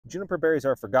Juniper berries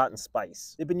are a forgotten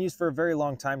spice. They've been used for a very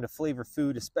long time to flavor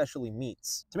food, especially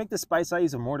meats. To make this spice, I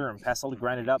use a mortar and pestle to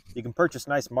grind it up. You can purchase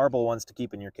nice marble ones to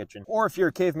keep in your kitchen. Or if you're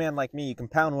a caveman like me, you can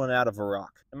pound one out of a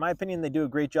rock. In my opinion, they do a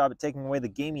great job at taking away the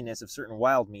gaminess of certain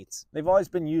wild meats. They've always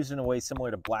been used in a way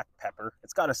similar to black pepper.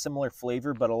 It's got a similar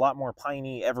flavor, but a lot more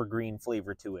piney, evergreen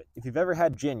flavor to it. If you've ever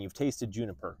had gin, you've tasted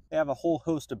juniper. They have a whole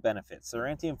host of benefits. They're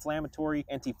anti-inflammatory,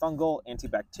 antifungal,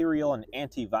 antibacterial, and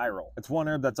antiviral. It's one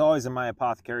herb that's always in my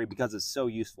apothecary because it's so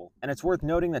useful. And it's worth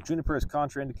noting that juniper is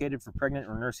contraindicated for pregnant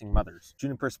or nursing mothers.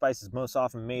 Juniper spice is most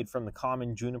often made from the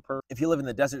common juniper. If you live in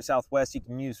the desert Southwest, you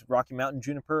can use Rocky Mountain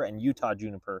juniper and Utah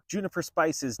juniper. Juniper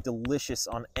spice is delicious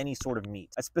on any sort of meat.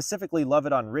 I specifically love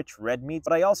it on rich red meat,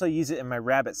 but I also use it in my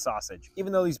rabbit sausage.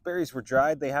 Even though these berries were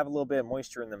dried, they have a little bit of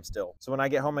moisture in them still. So when I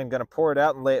get home, I'm gonna pour it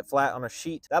out and lay it flat on a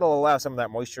sheet. That'll allow some of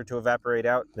that moisture to evaporate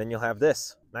out. Then you'll have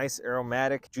this nice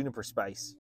aromatic juniper spice.